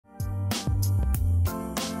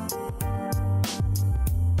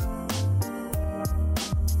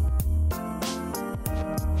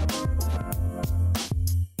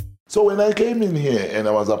So when I came in here and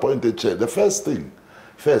I was appointed chair, the first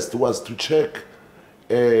was to check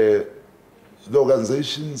the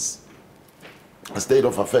organization's state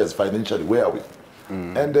of affairs financially. Where are we?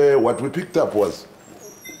 And what we picked up was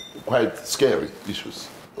quite scary issues,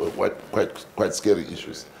 quite scary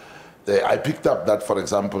issues. I picked up that, for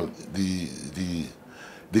example,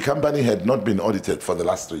 the company had not been audited for the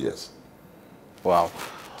last 3 years. Wow.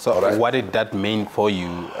 So right. What did that mean for you?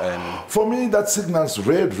 For me, that signals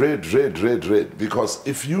red, because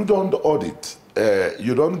if you don't audit,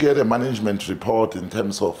 you don't get a management report in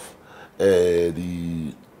terms of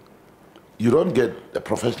you don't get a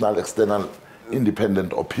professional, external,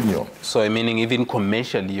 independent opinion. So meaning even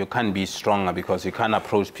commercially, you can't be stronger because you can't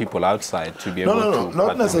approach people outside to be able to... No,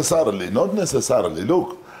 not necessarily. Look,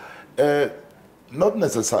 not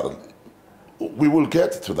necessarily. We will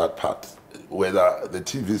get to that part, whether the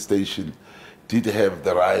TV station did have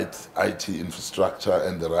the right IT infrastructure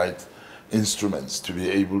and the right instruments to be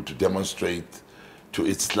able to demonstrate to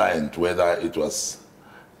its client whether it was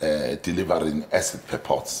delivering asset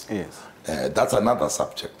reports. Yes. That's another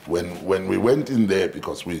subject. When we went in there,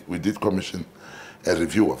 because we did commission a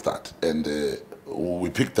review of that, and we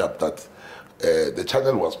picked up that the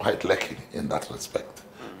channel was quite lacking in that respect.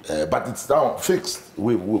 But it's now fixed.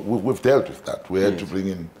 We've dealt with that. We had to bring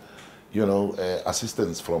in,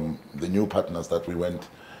 assistance from the new partners that we went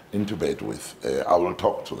into bed with. I will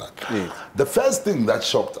talk to that. Yes. The first thing that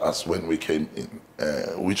shocked us when we came in,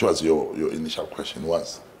 which was your initial question,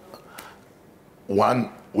 was, one,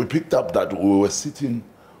 we picked up that we were sitting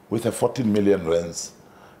with a 14 million rands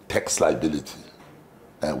tax liability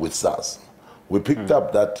with SARS. We picked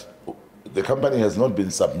up that the company has not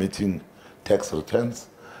been submitting tax returns.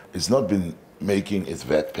 It's not been making its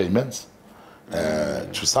VAT payments.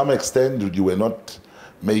 To some extent, you were not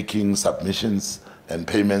making submissions and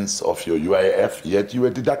payments of your UIF, yet you were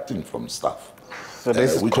deducting from staff. So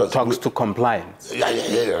this talks to compliance. Yeah.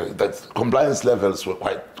 That compliance levels were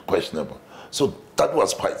quite questionable. So that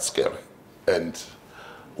was quite scary. And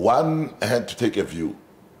one had to take a view.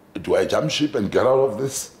 Do I jump ship and get out of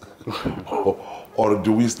this? or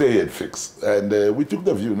do we stay and fix? And we took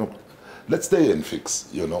the view, no, let's stay and fix,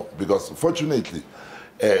 because fortunately,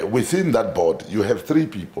 within that board, you have 3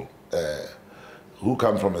 people who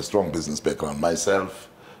come from a strong business background. Myself,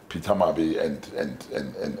 Peter Mabi,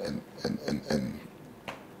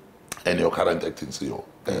 and your current acting CEO,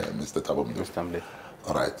 Mr. Thabo Mndu.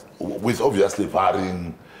 All right, with obviously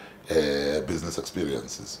varying business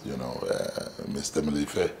experiences. Mr.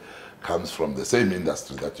 Malife comes from the same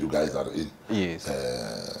industry that you guys are in. Yes.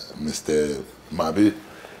 Mr. Mabi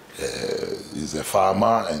is a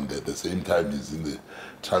farmer, and at the same time he's in the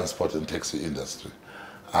transport and taxi industry.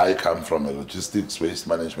 I come from a logistics, waste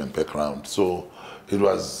management background, so it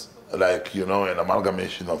was like, an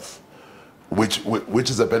amalgamation of which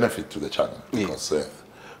is a benefit to the channel, because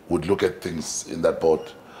would look at things in that board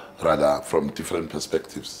rather from different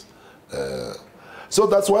perspectives. So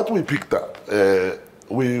that's what we picked up.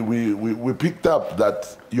 We picked up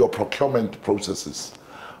that your procurement processes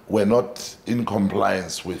were not in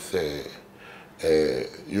compliance with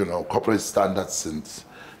corporate standards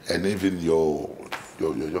and even your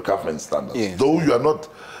government standards. Yes. Though you are not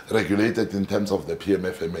regulated in terms of the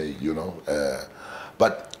PMFMA,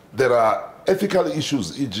 but there are ethical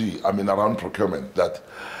issues, e.g., around procurement, that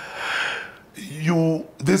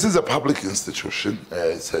this is a public institution,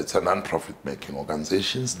 it's a non-profit making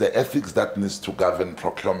organization. The ethics that needs to govern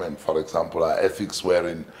procurement, for example, are ethics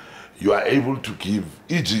wherein you are able to give,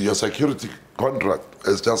 e.g., your security contract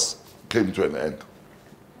has just came to an end.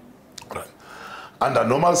 Right. Under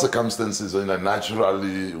normal circumstances, in a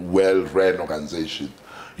naturally well-run organization,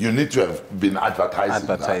 you need to have been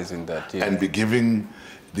advertising that and be giving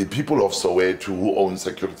the people of Soweto who own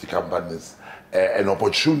security companies an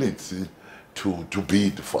opportunity to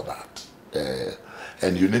bid for that.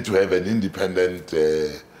 And you need to have an independent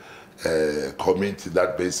committee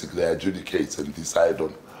that basically adjudicates and decide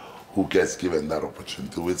on who gets given that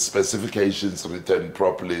opportunity, with specifications written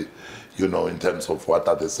properly, in terms of what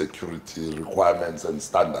are the security requirements and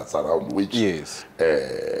standards around which you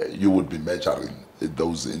would be measuring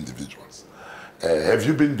those individuals. Have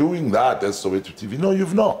you been doing that as Soweto TV? No,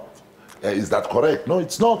 you've not. Is that correct? No,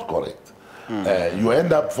 it's not correct. You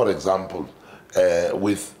end up, for example,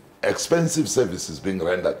 with expensive services being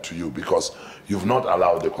rendered to you because you've not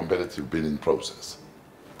allowed the competitive bidding process.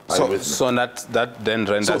 So that then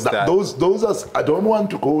renders that. Those are, I don't want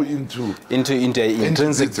to go into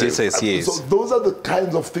intrinsic details, yes. So those are the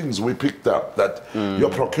kinds of things we picked up, that your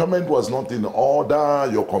procurement was not in order,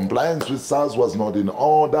 your compliance with SARS was not in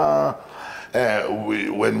order,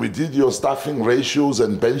 When we did your staffing ratios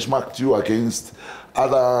and benchmarked you against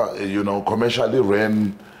other, commercially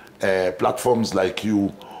ran platforms like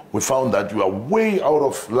you, we found that you are way out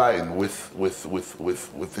of line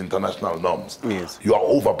with international norms. Yes. You are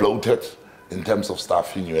over bloated in terms of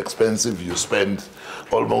staffing. You're expensive. You spend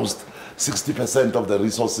almost 60% of the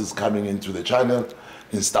resources coming into the channel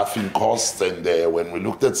in staffing costs. And when we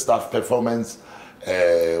looked at staff performance,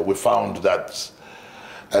 we found that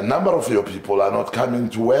a number of your people are not coming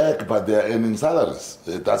to work, but they're earning salaries.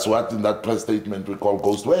 That's what in that press statement we call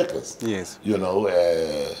ghost workers. Yes.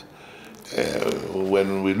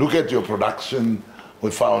 When we look at your production,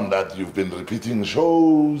 we found that you've been repeating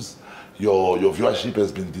shows, your viewership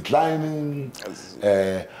has been declining.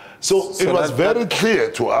 So it was very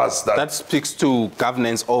clear to us that... That speaks to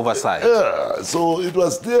governance oversight. Yeah, so it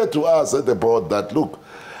was clear to us at the board that, look,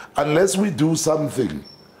 unless we do something,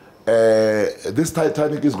 this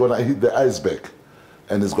Titanic is going to hit the iceberg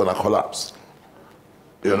and it's going to collapse.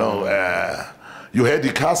 You had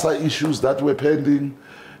the CASA issues that were pending,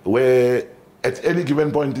 where at any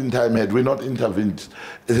given point in time, had we not intervened,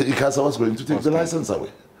 ICASA was going to take the license away.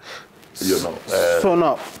 So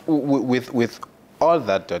now, with all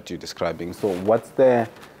that you're describing, so what's the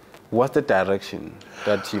direction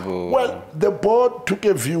that you will... Well, the board took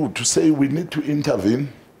a view to say we need to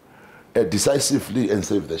intervene decisively and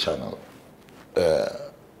save the channel.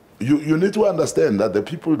 You need to understand that the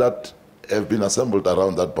people that have been assembled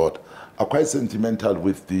around that board are quite sentimental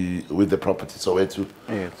with the property Soweto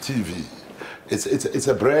TV. It's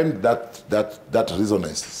a brand that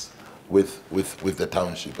resonates with the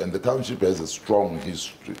township, and the township has a strong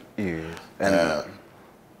history.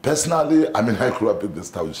 Personally, I grew up in this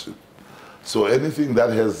township, so anything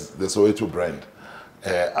that has the Soweto brand,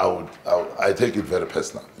 I take it very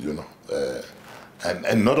personal,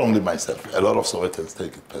 and not only myself, a lot of Sowetans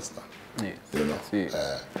take it personal.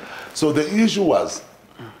 So the issue was,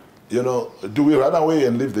 do we run away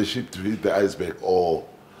and leave the ship to hit the iceberg, or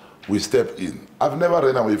we step in? I've never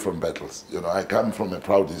ran away from battles. I come from a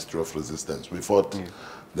proud history of resistance. We fought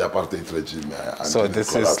the apartheid regime. So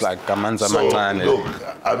this is like Kamanza Mangane. Look,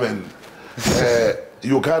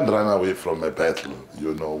 you can't run away from a battle,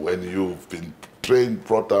 when you've been trained,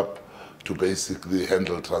 brought up to basically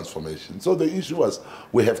handle transformation. So the issue was,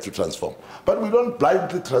 we have to transform. But we don't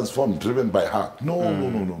blindly transform driven by heart. No.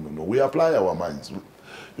 We apply our minds.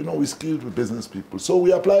 We're skilled with business people. So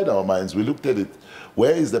we applied our minds. We looked at it.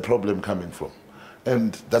 Where is the problem coming from?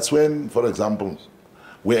 And that's when, for example,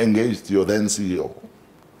 we engaged your then CEO.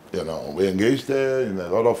 We engaged her in a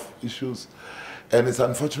lot of issues. And it's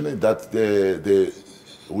unfortunate that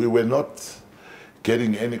we were not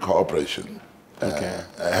getting any cooperation.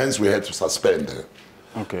 Hence, we had to suspend her.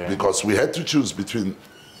 Because we had to choose between,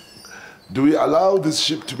 do we allow this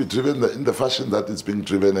ship to be driven in the fashion that it's being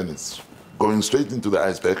driven and it's going straight into the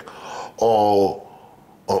iceberg, or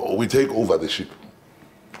we take over the ship?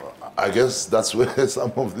 I guess that's where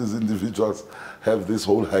some of these individuals have this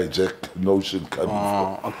whole hijack notion coming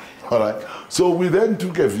from. All right. So we then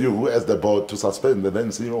took a view as the board to suspend the then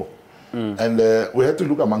CEO. And we had to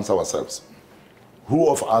look amongst ourselves. Who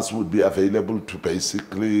of us would be available to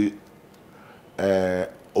basically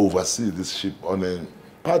oversee this ship on a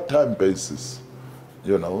part-time basis,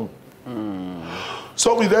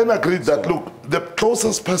 So we then agreed that, look, the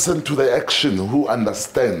closest person to the action who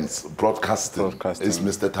understands broadcasting. Is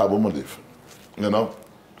Mr. Thabo Molefe.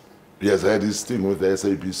 He has had his thing with the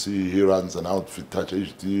SABC, he runs an outfit, Touch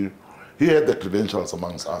HD. He had the credentials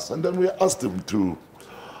amongst us, and then we asked him to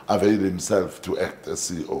avail himself to act as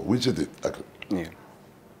CEO, which he did.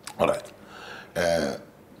 All right.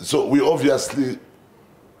 So we obviously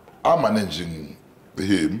are managing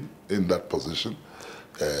him in that position.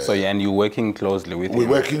 And you're working closely with him? We're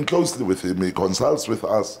working closely with him. He consults with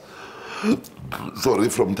us,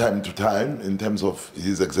 from time to time in terms of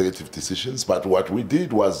his executive decisions. But what we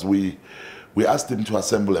did was we asked him to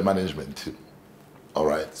assemble a management team. All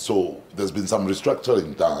right. So there's been some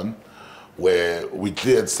restructuring done where we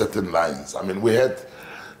cleared certain lines. We had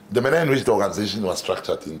the manner in which the organization was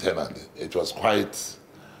structured internally. It was quite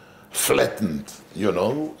flattened,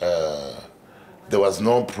 there was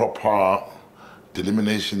no proper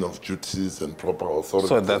delimitation of duties and proper authority.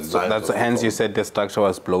 So that's hence you said the structure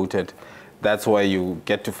was bloated. That's why you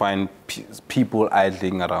get to find people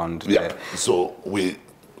idling around. Yeah. So we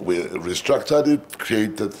restructured it,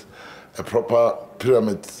 created a proper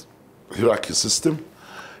pyramid hierarchy system.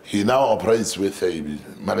 He now operates with a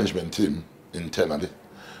management team internally,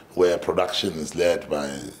 where production is led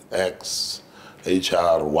by X,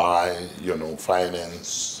 HR, Y,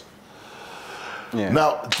 finance.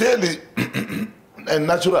 Now, clearly, And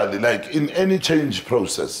naturally, like in any change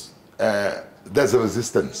process, there's a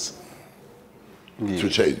resistance to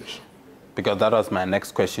change. Because that was my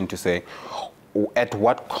next question, to say, at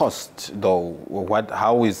what cost, though?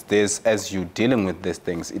 How is this, as you're dealing with these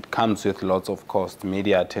things, it comes with lots of cost,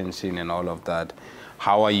 media attention and all of that.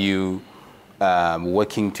 How are you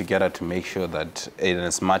working together to make sure that in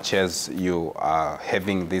as much as you are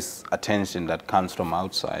having this attention that comes from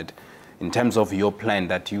outside, in terms of your plan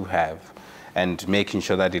that you have, and making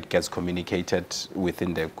sure that it gets communicated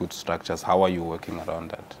within the good structures, how are you working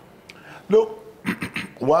around that? Look,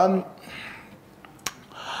 one,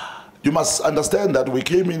 you must understand that we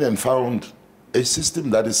came in and found a system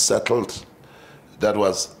that is settled, that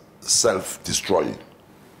was self-destroying.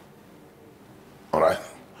 All right?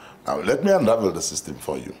 Now, let me unravel the system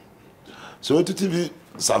for you. Soweto TV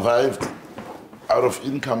survived out of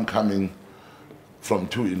income coming from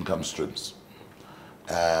 2 income streams.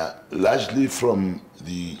 Largely from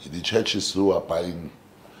the churches who are buying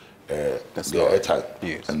the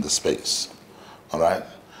airtime and the space. All right?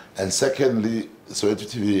 And secondly, Soweto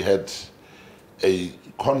TV had a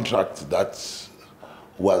contract that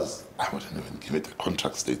was, I wouldn't even give it a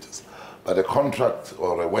contract status, but a contract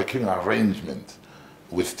or a working arrangement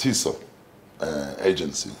with TISO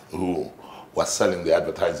agency, who was selling the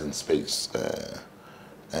advertising space,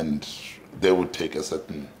 and they would take a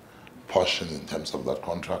certain portion in terms of that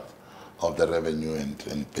contract of the revenue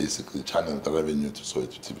and basically channel the revenue to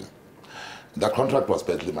Soweto TV. That contract was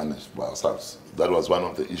badly managed by ourselves. That was one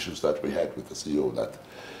of the issues that we had with the CEO, that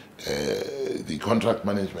the contract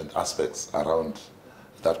management aspects around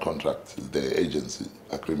that contract, the agency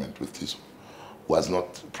agreement with TISO, was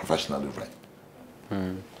not professionally run.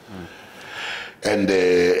 And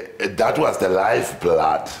that was the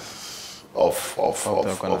lifeblood of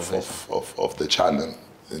the channel,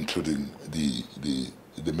 including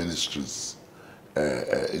the ministry's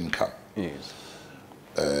income. Yes.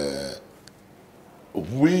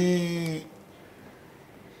 We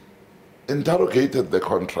interrogated the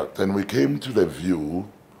contract and we came to the view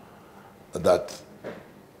that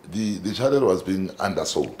the channel was being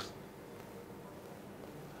undersold.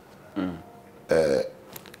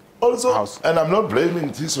 Also, and I'm not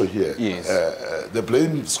blaming TISO here. Yes. The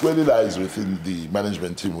blame squarely lies within the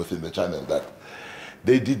management team within the channel, that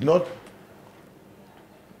they did not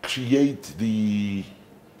create the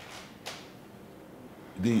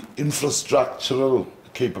infrastructural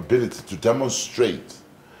capability to demonstrate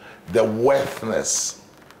the worthiness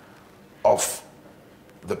of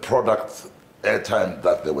the product airtime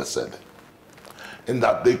that they were selling. In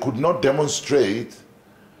that they could not demonstrate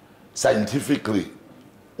scientifically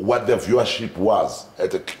what their viewership was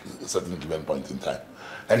at a certain given point in time.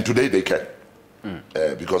 And today they can,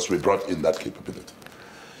 because we brought in that capability.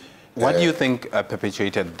 What do you think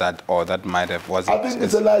perpetuated that, or that might have, was it? I think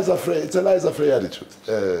it's a laissez-faire attitude.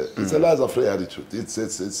 It's a laissez-faire attitude.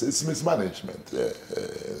 It's mismanagement.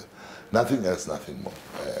 Nothing else, nothing more.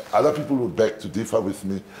 Other people would beg to differ with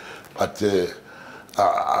me, but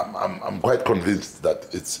I'm quite convinced that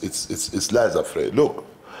it's laissez-faire. Look,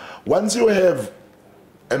 once you have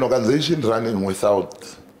an organization running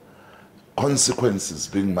without consequences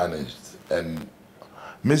being managed and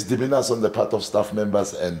misdemeanors on the part of staff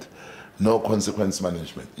members and no consequence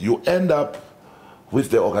management, you end up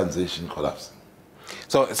with the organization collapsing.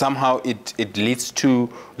 So somehow it leads to,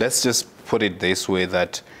 let's just put it this way,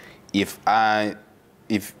 that if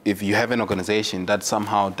you have an organization that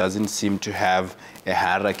somehow doesn't seem to have a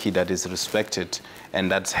hierarchy that is respected, and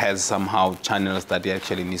that has somehow channels that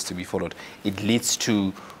actually needs to be followed, it leads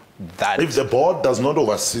to that. If the board does not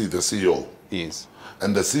oversee the CEO, yes,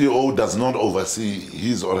 and the CEO does not oversee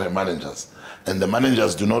his or her managers, and the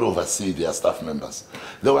managers do not oversee their staff members,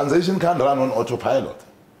 the organization can't run on autopilot.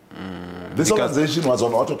 This organization was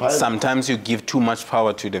on autopilot. Sometimes you give too much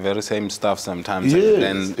power to the very same staff sometimes. Yes,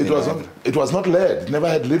 and then, it was not led. It never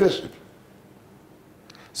had leadership.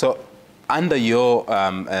 So under your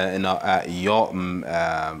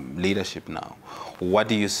leadership now, what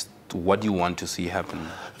do you want to see happen?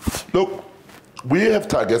 Look, we have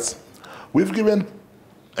targets. We've given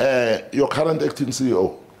your current acting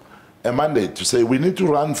CEO a mandate to say we need to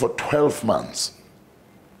run for 12 months.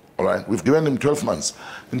 All right, we've given him 12 months.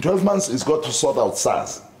 In 12 months, he's got to sort out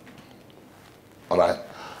SARS. All right.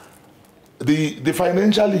 The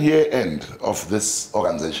financial year end of this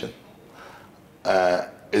organization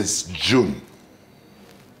is June.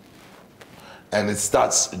 And it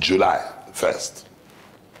starts July 1st.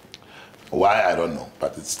 Why, I don't know,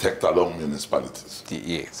 but it's tagged along municipalities.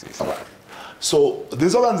 Yes, yes. All right. So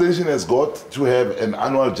this organization has got to have an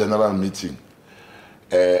annual general meeting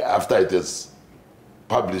after it has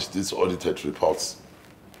published its audited reports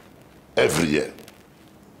every year.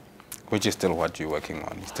 Which is still what you're working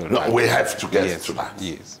on. Still No, we have to get to that.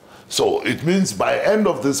 Yes. So it means by end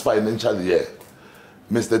of this financial year,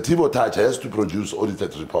 Mr. Thibo Thatcher has to produce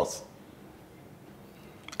audited reports.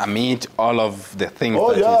 I meet all of the things.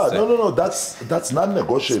 Oh that yeah, you said. no, that's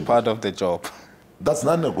non-negotiable. It's part of the job. That's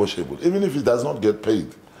non-negotiable. Even if he does not get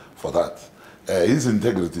paid for that, his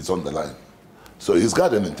integrity is on the line. So he's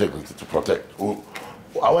got an integrity to protect.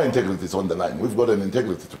 Our integrity is on the line. We've got an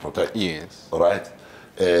integrity to protect. Yes. All right?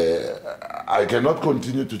 I cannot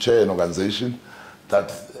continue to chair an organization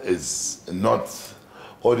that is not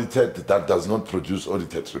audited, that does not produce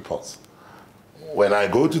audited reports. When I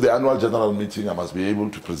go to the annual general meeting, I must be able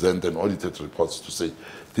to present an audited reports to say,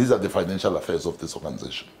 these are the financial affairs of this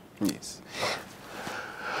organization. Yes.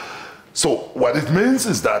 So what it means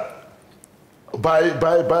is that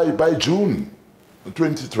by June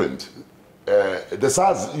 2020, the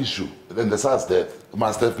SARS issue and the SARS death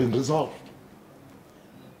must have been resolved.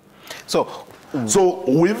 So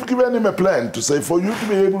we've given him a plan to say, for you to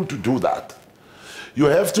be able to do that, you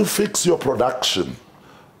have to fix your production,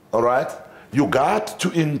 all right? You got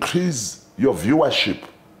to increase your viewership.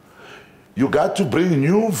 You got to bring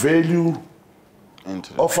new value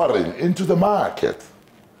offering into the market,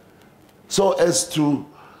 so as to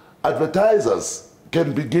advertisers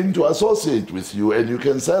can begin to associate with you, and you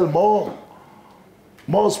can sell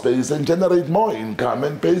more space and generate more income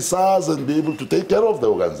and pay SARS and be able to take care of the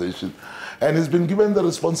organization. And he's been given the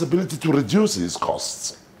responsibility to reduce his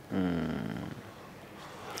costs.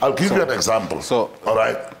 I'll give you an example. All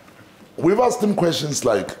right. We've asked him questions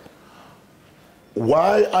like,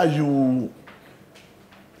 why are you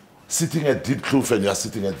sitting at Deep Kloof and you're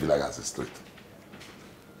sitting at Vilakazi Street?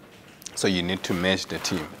 So you need to match the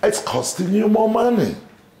team. It's costing you more money.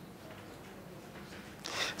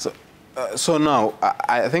 So now,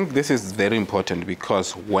 I think this is very important,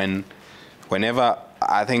 because whenever,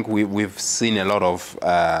 I think we've seen a lot of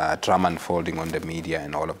drama unfolding on the media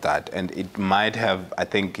and all of that, and it might have, I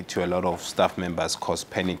think, to a lot of staff members caused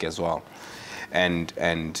panic as well, and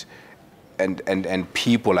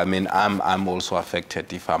people. I mean, I'm also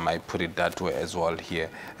affected, if I might put it that way as well here,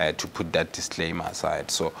 to put that disclaimer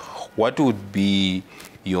aside. So, what would be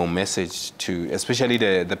your message to, especially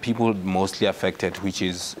the people mostly affected, which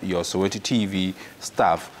is your Soweto TV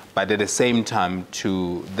staff, but at the same time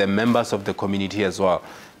to the members of the community as well,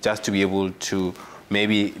 just to be able to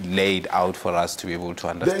maybe lay it out for us to be able to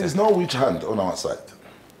understand? There is no witch hunt on our side.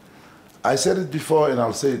 I said it before and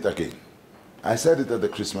I'll say it again. I said it at the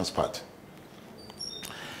Christmas party.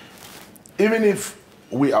 Even if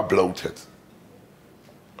we are bloated,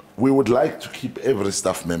 we would like to keep every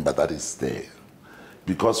staff member that is there,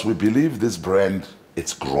 because we believe this brand,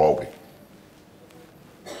 it's growing.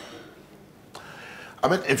 I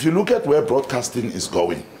mean, if you look at where broadcasting is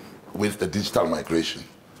going with the digital migration,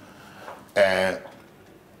 it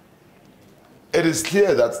is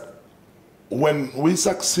clear that when we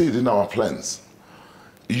succeed in our plans,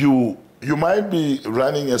 you might be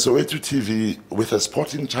running a Soweto TV with a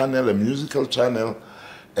sporting channel, a musical channel,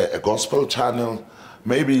 a gospel channel,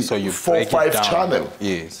 maybe so you 4 or 5 channels.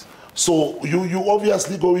 Yes. So you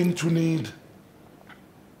obviously going to need.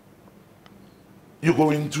 You're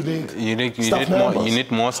going to need you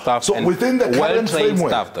need more staff. So within the current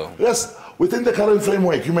framework, staff, though. Yes, within the current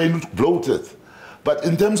framework, you may look bloated, but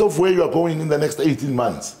in terms of where you are going in the next 18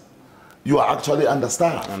 months, you are actually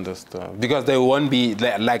understaffed. Understaffed, because they won't be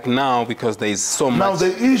like now, because there is so much. Now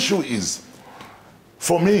the issue is,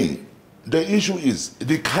 for me, the issue is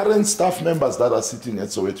the current staff members that are sitting at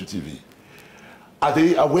Soweto TV. Are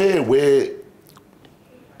they aware where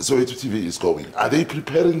Soweto TV is going? Are they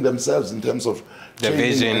preparing themselves in terms of the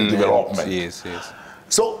vision and development? Yes, yes.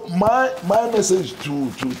 So my message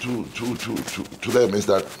to them is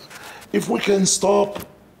that if we can stop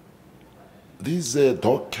these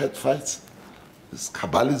dog cat fights, this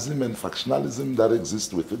cabalism and factionalism that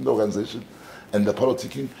exist within the organization and the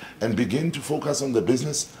politicking, and begin to focus on the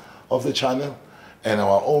business of the channel and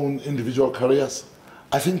our own individual careers,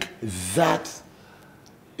 I think that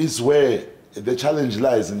is where the challenge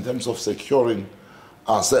lies in terms of securing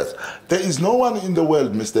ourselves. There is no one in the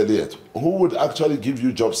world, Mr. Leeto, who would actually give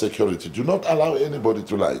you job security. Do not allow anybody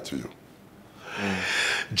to lie to you.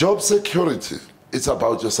 Job security, it's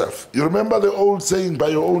about yourself. You remember the old saying by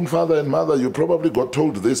your own father and mother, you probably got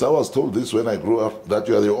told this, I was told this when I grew up, that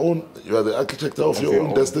you are the architect of your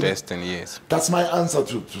own destiny. Yes. That's my answer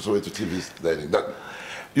to Soweto TV's learning. That,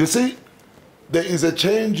 you see, there is a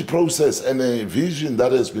change process and a vision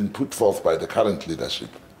that has been put forth by the current leadership.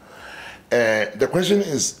 The question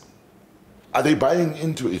is, are they buying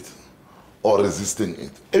into it? or resisting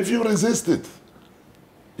it. If you resist it,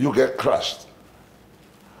 you get crushed.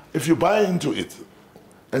 If you buy into it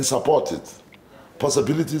and support it,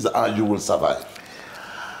 possibilities are you will survive.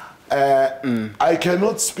 I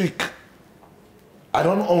cannot speak. I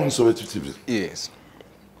don't own Soweto TV. Yes.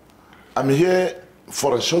 I'm here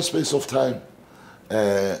for a short space of time.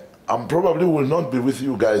 I probably will not be with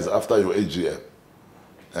you guys after your AGM.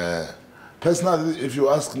 Personally, if you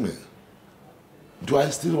ask me, do I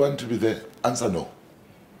still want to be there? Answer no.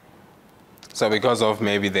 So because of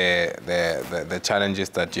maybe the challenges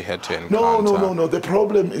that you had to encounter? No. The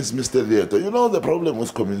problem is, Mr. Leeto, you know the problem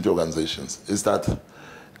with community organizations is that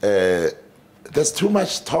there's too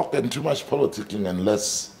much talk and too much politicking and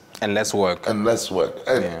less work. And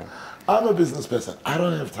yeah. I'm a business person. I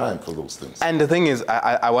don't have time for those things. And the thing is,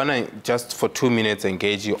 I want to just for 2 minutes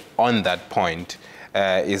engage you on that point,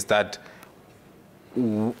 is that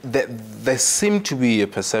there seems to be a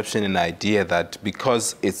perception and idea that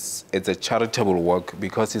because it's a charitable work,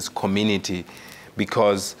 because it's community,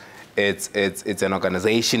 because it's an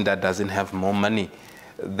organization that doesn't have more money,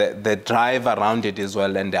 the drive around it as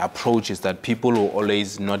well and the approach is that people will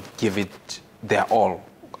always not give it their all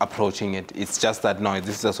approaching it. It's just that, no,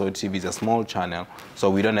 this is a Soweto TV, it's a small channel, so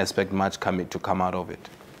we don't expect much to come out of it.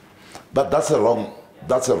 But that's a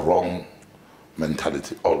wrong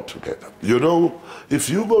mentality altogether. You know, if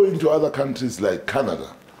you go into other countries like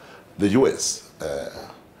Canada, the US,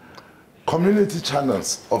 community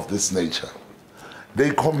channels of this nature, they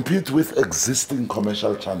compete with existing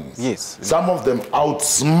commercial channels. Yes. Some of them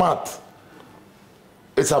outsmart.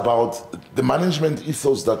 It's about the management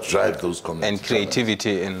ethos that drive those community and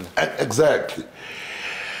creativity channels. Exactly.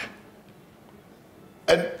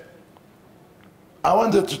 And I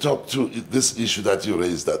wanted to talk to this issue that you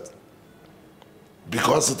raised, that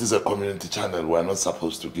because it is a community channel, we're not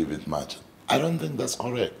supposed to give it much. I don't think that's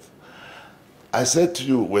correct. I said to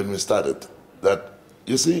you when we started that,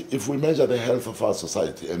 you see, if we measure the health of our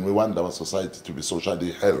society and we want our society to be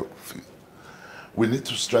socially healthy, we need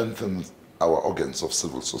to strengthen our organs of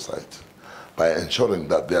civil society by ensuring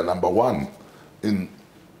that they are number one in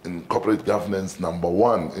corporate governance, number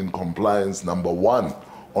one in compliance, number one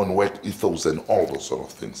on work ethos and all those sort of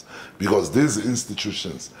things. Because these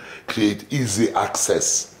institutions create easy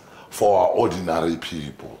access for our ordinary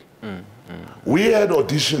people. We had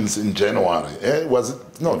auditions in January, was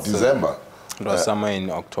it? No, December. It was somewhere in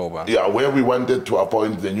October. Yeah, where we wanted to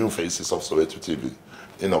appoint the new faces of Soweto TV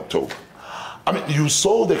in October. I mean, you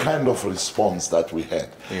saw the kind of response that we had.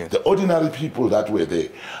 Yes. The ordinary people that were there.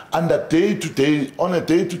 And on a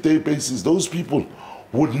day-to-day basis, those people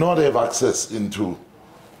would not have access into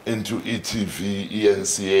ETV,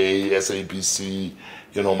 ENCA, SABC,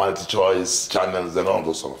 you know, multi-choice channels and all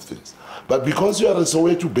those sort of things. But because you are a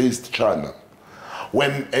Soweto-based channel,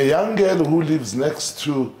 when a young girl who lives next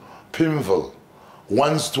to Pimville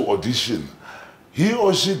wants to audition, he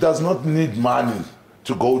or she does not need money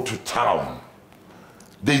to go to town.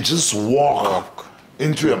 They just walk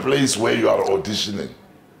into a place where you are auditioning.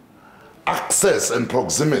 Access and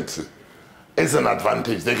proximity is an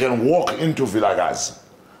advantage. They can walk into Vilagaz.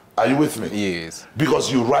 Are you with me? Yes.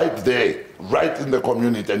 Because you're right there, right in the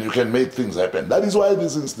community, and you can make things happen. That is why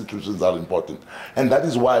these institutions are important. And that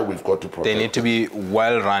is why we've got to protect them. They need to be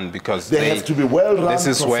well run, because they have to be well run. This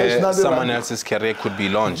is where someone else's career could be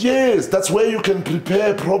launched. Yes, that's where you can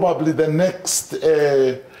prepare probably the next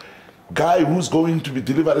guy who's going to be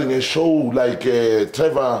delivering a show like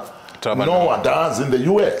Trevor Noah does in the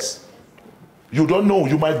US. You don't know,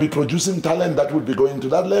 you might be producing talent that would be going to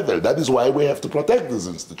that level. That is why we have to protect these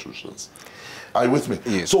institutions. Are you with me?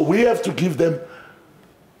 Yes. So we have to give them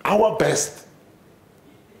our best.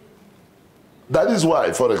 That is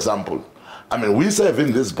why, for example, I mean, we serve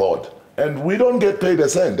in this board and we don't get paid a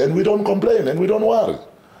cent and we don't complain and we don't worry.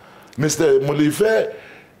 Mr. Mulife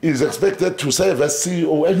is expected to serve as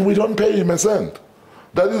CEO and we don't pay him a cent.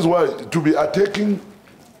 That is why to be attacking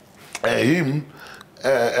him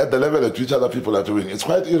at the level at which other people are doing, it's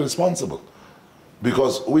quite irresponsible.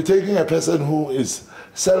 Because we're taking a person who is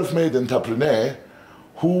self-made entrepreneur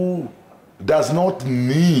who does not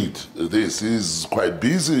need this. He's quite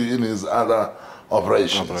busy in his other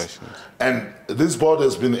operations. And this board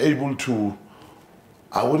has been able to,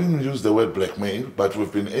 I wouldn't use the word blackmail, but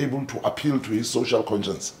we've been able to appeal to his social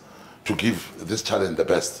conscience to give this challenge the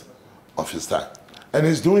best of his time. And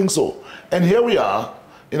he's doing so. And here we are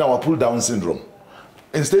in our pull-down syndrome.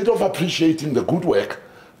 Instead of appreciating the good work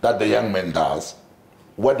that the young man does,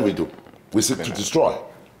 what do? We seek to destroy.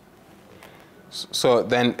 So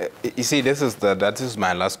then, you see, that is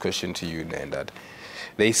my last question to you then, that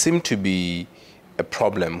they seem to be a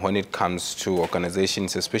problem when it comes to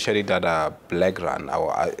organizations, especially that are black-run,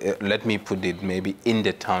 or let me put it maybe in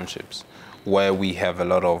the townships, where we have a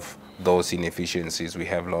lot of those inefficiencies, we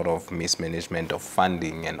have a lot of mismanagement of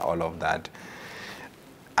funding and all of that.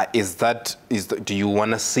 Do you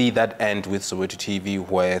want to see that end with Soweto TV,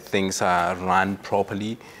 where things are run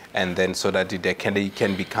properly, and then so that they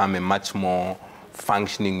can become a much more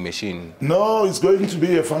functioning machine? No, it's going to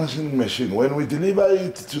be a functioning machine. When we deliver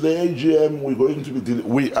it to the AGM, we're going to be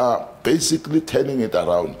we are basically turning it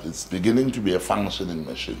around. It's beginning to be a functioning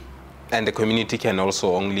machine. And the community can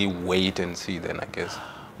also only wait and see then, I guess.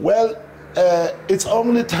 Well, it's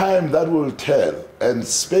only time that will tell, and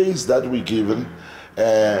space that we're given.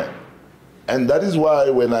 And that is why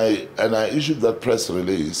when I issued that press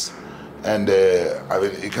release, and I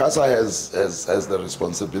mean, ICASA has the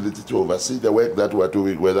responsibility to oversee the work that we're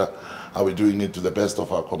doing, whether are we doing it to the best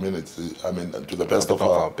of our community, I mean, to the best of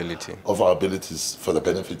our abilities for the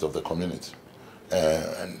benefit of the community.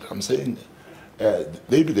 And I'm saying,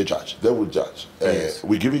 they be the judge, they will judge. Yes.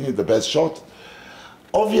 We're giving it the best shot.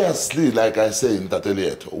 Obviously, like I say in that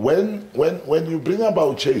Leeto, when you bring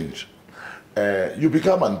about change, you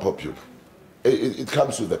become unpopular. It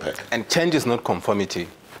comes with the pack. And change is not conformity.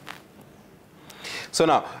 So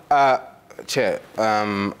now, Chair,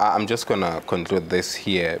 I'm just going to conclude this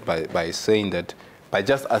here by saying that, by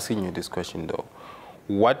just asking you this question though,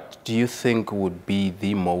 what do you think would be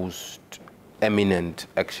the most eminent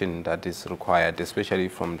action that is required, especially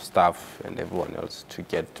from staff and everyone else, to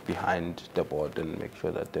get behind the board and make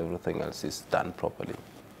sure that everything else is done properly?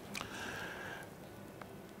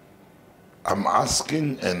 I'm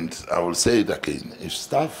asking, and I will say it again, if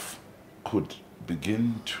staff could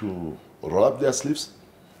begin to roll up their sleeves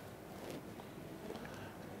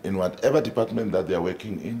in whatever department that they are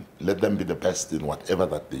working in, let them be the best in whatever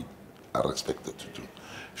that they are expected to do.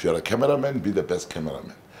 If you're a cameraman, be the best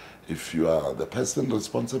cameraman. If you are the person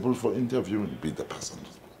responsible for interviewing, be the person,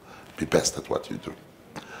 be best at what you do.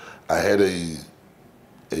 I had a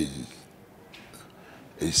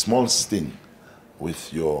small sting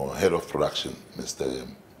with your head of production, Mr.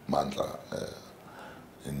 Mandla,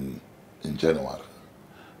 in January,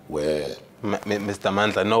 where Mr.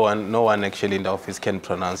 Mandla, no one actually in the office can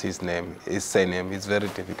pronounce his name, his surname. It's very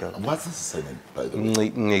difficult. What's his surname, by the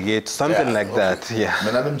way? Something like that, yeah.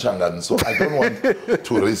 So I don't want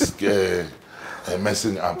to risk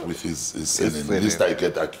messing up with his surname. At least I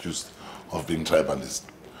get accused of being tribalist.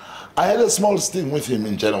 I had a small sting with him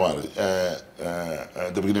in January,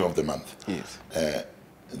 at the beginning of the month. Yes.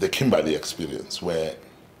 The Kimberley experience, where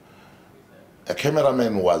a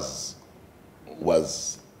cameraman was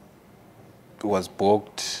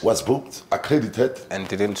booked, accredited, and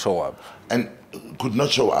didn't show up, and could not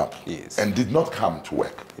show up. Yes. And did not come to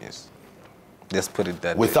work. Yes. Let's put it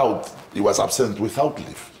that way. He was absent without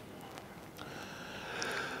leave.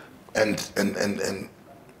 And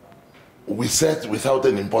we sat without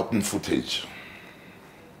an important footage.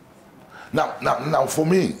 Now, for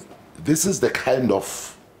me, this is the kind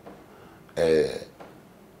of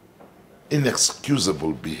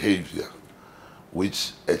inexcusable behavior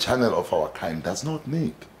which a channel of our kind does not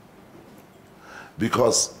need.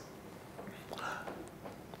 Because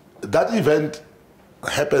that event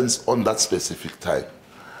happens on that specific time.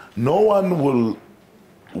 No one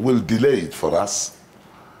will delay it for us,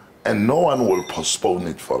 and no one will postpone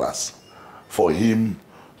it for us, for him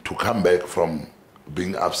to come back from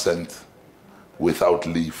being absent without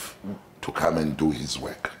leave to come and do his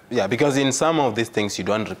work. Yeah, because in some of these things you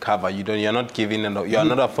don't recover. You're not given, you're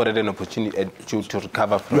not afforded an opportunity to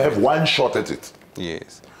recover from You have one shot at it.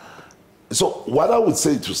 Yes. So what I would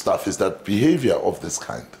say to staff is that behavior of this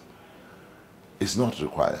kind is not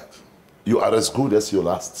required. You are as good as your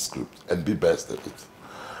last script, and be best at it.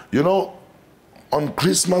 You know, on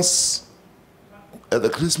Christmas, at the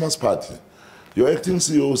Christmas party, your acting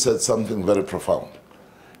CEO said something very profound.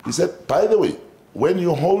 He said, by the way, when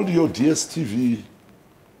you hold your DSTV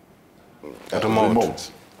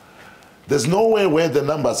remote, there's nowhere where the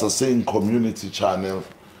numbers are saying community channel,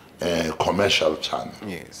 commercial channel.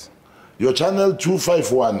 Yes. Your channel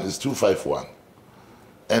 251 is 251,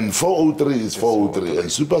 and 403 is 403,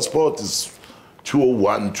 and Super Sport is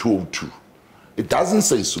 201, 202. It doesn't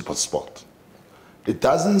say Super Sport. It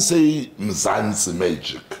doesn't say Mzansi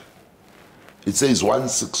Magic. It says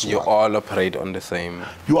 161. You all operate on the same.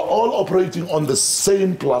 You are all operating on the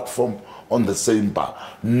same platform, on the same bar.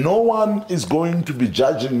 No one is going to be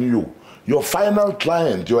judging you. Your final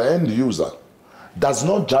client, your end user, does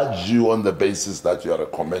not judge you on the basis that you are a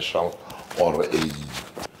commercial or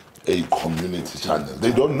a community channel.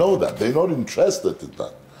 They don't know that. They're not interested in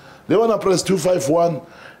that. They want to press 251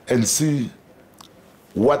 and see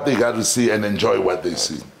what they got to see and enjoy what they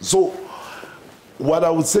see. So what I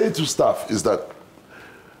would say to staff is that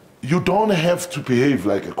you don't have to behave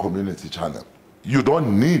like a community channel. You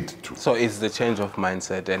don't need to. So it's the change of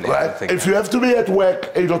mindset and right? everything. If you have to be at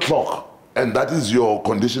work 8 o'clock, and that is your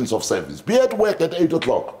conditions of service, be at work at 8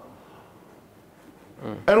 o'clock.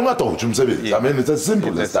 And I mean, it's as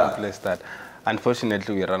simple as that.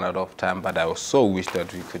 Unfortunately, we ran out of time, but I so wish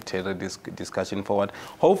that we could take this discussion forward.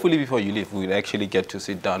 Hopefully, before you leave, we'll actually get to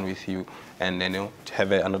sit down with you and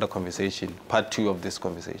have another conversation, part 2 of this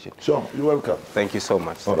conversation. Sure, you're welcome. Thank you so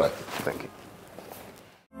much. All right. Thank you.